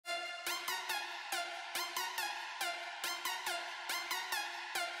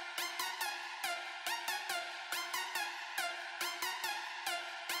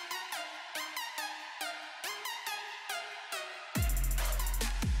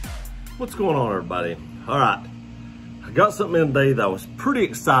What's going on, everybody? All right, I got something in today that I was pretty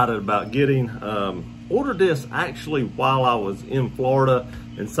excited about getting. Ordered this actually while I was in Florida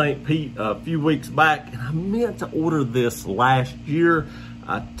in St. Pete a few weeks back, and I meant to order this last year.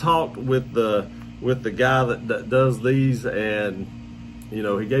 I talked with the guy that does these, and you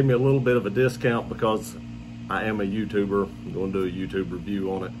know, he gave me a little bit of a discount because I am a YouTuber. I'm going to do a YouTube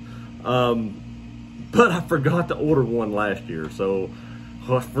review on it. But I forgot to order one last year. So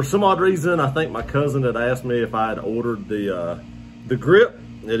for some odd reason, I think my cousin had asked me if I had ordered the grip.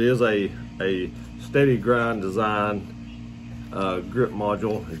 It is a steady grind design grip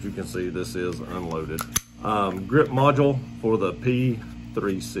module. As you can see, this is unloaded. Grip module for the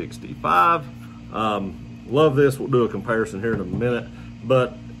P365. Love this. We'll do a comparison here in a minute.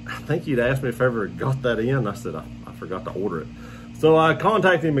 But I think he'd asked me if I ever got that in. I said I forgot to order it. So I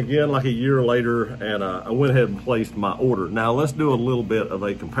contacted him again like a year later, and I went ahead and placed my order. Now let's do a little bit of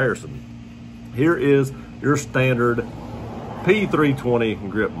a comparison. Here is your standard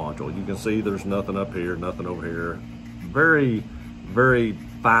P320 grip module. You can see there's nothing up here, nothing over here. Very, very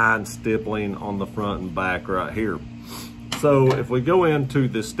fine stippling on the front and back right here. So if we go into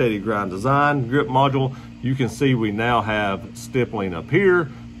this steady grind design grip module, you can see we now have stippling up here.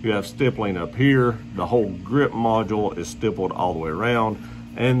 You have stippling up here. The whole grip module is stippled all the way around.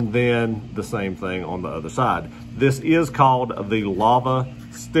 And then the same thing on the other side. This is called the lava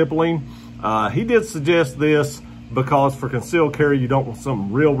stippling. He did suggest this because for concealed carry, you don't want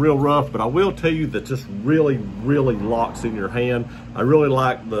something real rough, but I will tell you that this really locks in your hand. I really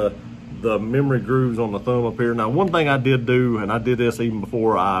like the memory grooves on the thumb up here. Now, one thing I did do, and I did this even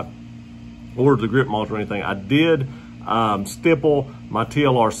before I ordered the grip module or anything, I did stipple my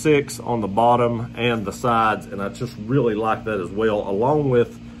TLR6 on the bottom and the sides, and I just really like that as well, along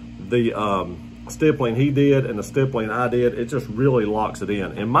with the stippling he did and the stippling I did. It just really locks it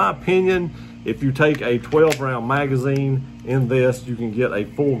in. In my opinion, if you take a 12-round magazine in this, you can get a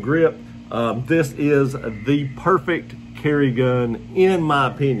full grip. This is the perfect carry gun in my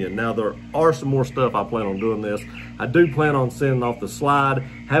opinion. Now there are some more stuff I plan on doing this. I do plan on sending off the slide,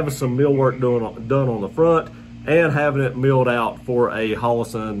 having some mill work done on the front, and having it milled out for a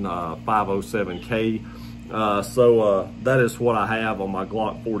Hollison 507K. So that is what I have on my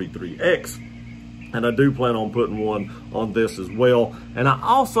Glock 43X. And I do plan on putting one on this as well. And I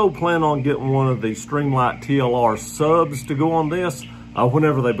also plan on getting one of the Streamlight TLR subs to go on this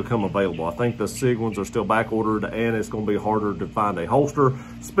whenever they become available. I think the Sig ones are still back ordered, and it's going to be harder to find a holster.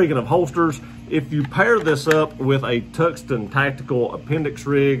 Speaking of holsters, if you pair this up with a Tuxton Tactical appendix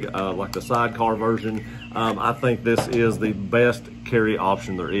rig, like the sidecar version, I think this is the best carry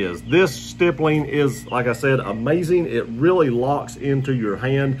option there is. This stippling is, like I said, amazing. It really locks into your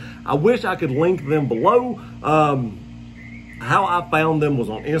hand. I wish I could link them below. How I found them was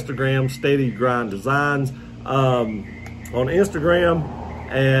on Instagram, Steady Grind Designs. On Instagram,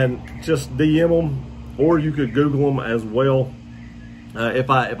 and just DM them, or you could Google them as well. If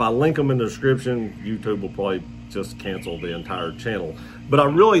I link them in the description, YouTube will probably just cancel the entire channel. But I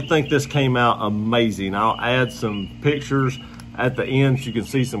really think this came out amazing. I'll add some pictures at the end so you can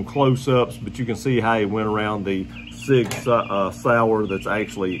see some close-ups, but you can see how he went around the Sig Sauer that's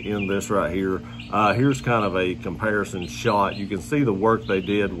actually in this right here. Here's kind of a comparison shot. You can see the work they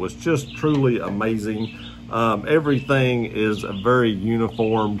did was just truly amazing. Everything is very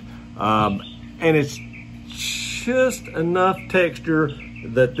uniformed, and it's just enough texture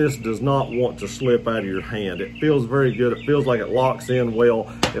that this does not want to slip out of your hand. It feels very good. It feels like it locks in well.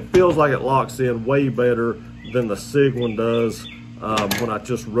 It feels like it locks in way better than the Sig one does. When I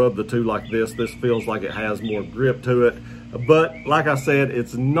just rub the two like this feels like it has more grip to it. But like I said,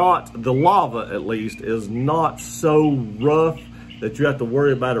 it's not, the lava at least, is not so rough that you have to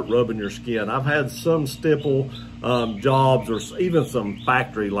worry about it rubbing your skin. I've had some stipple jobs, or even some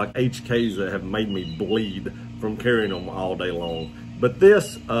factory like HKs that have made me bleed from carrying them all day long. But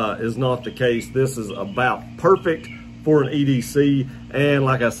this is not the case. This is about perfect for an EDC. And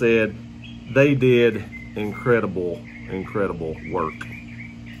like I said, they did incredible work.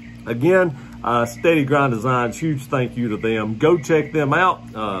 Again, Steady Grind Designs, huge thank you to them. Go check them out.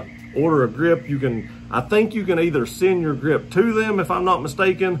 Order a grip. I think you can either send your grip to them, if I'm not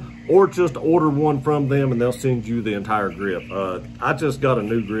mistaken, or just order one from them and they'll send you the entire grip. I just got a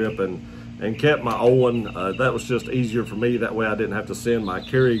new grip and kept my old one. That was just easier for me. That way I didn't have to send my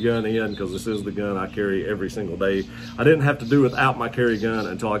carry gun in, because this is the gun I carry every single day. I didn't have to do without my carry gun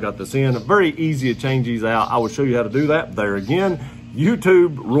until I got this in. Very easy to change these out. I will show you how to do that. There again,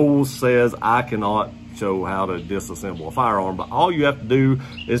 YouTube rules says I cannot show how to disassemble a firearm, but all you have to do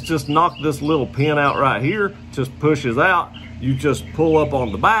is just knock this little pin out right here. Just pushes out. You just pull up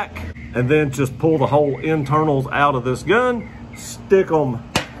on the back, and then just pull the whole internals out of this gun, stick them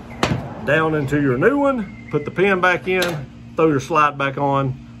down into your new one, put the pin back in, throw your slide back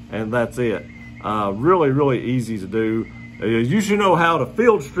on, and that's it. Really easy to do. You should know how to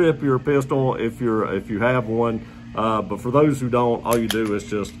field strip your pistol if you have one, but for those who don't, all you do is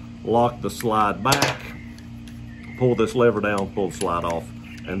just lock the slide back, pull this lever down, pull the slide off,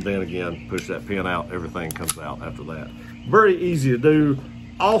 and then again push that pin out. Everything comes out after that. Very easy to do.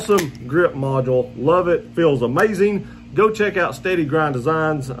 Awesome grip module. Love it. Feels amazing. Go check out Steady Grind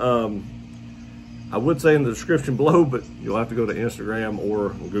Designs. I would say in the description below, but you'll have to go to Instagram or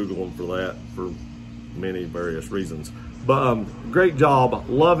Google them for that for many various reasons. But great job.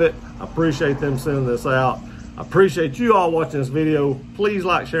 Love it. I appreciate them sending this out. I appreciate you all watching this video. Please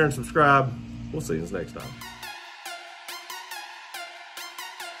like, share, and subscribe. We'll see you next time.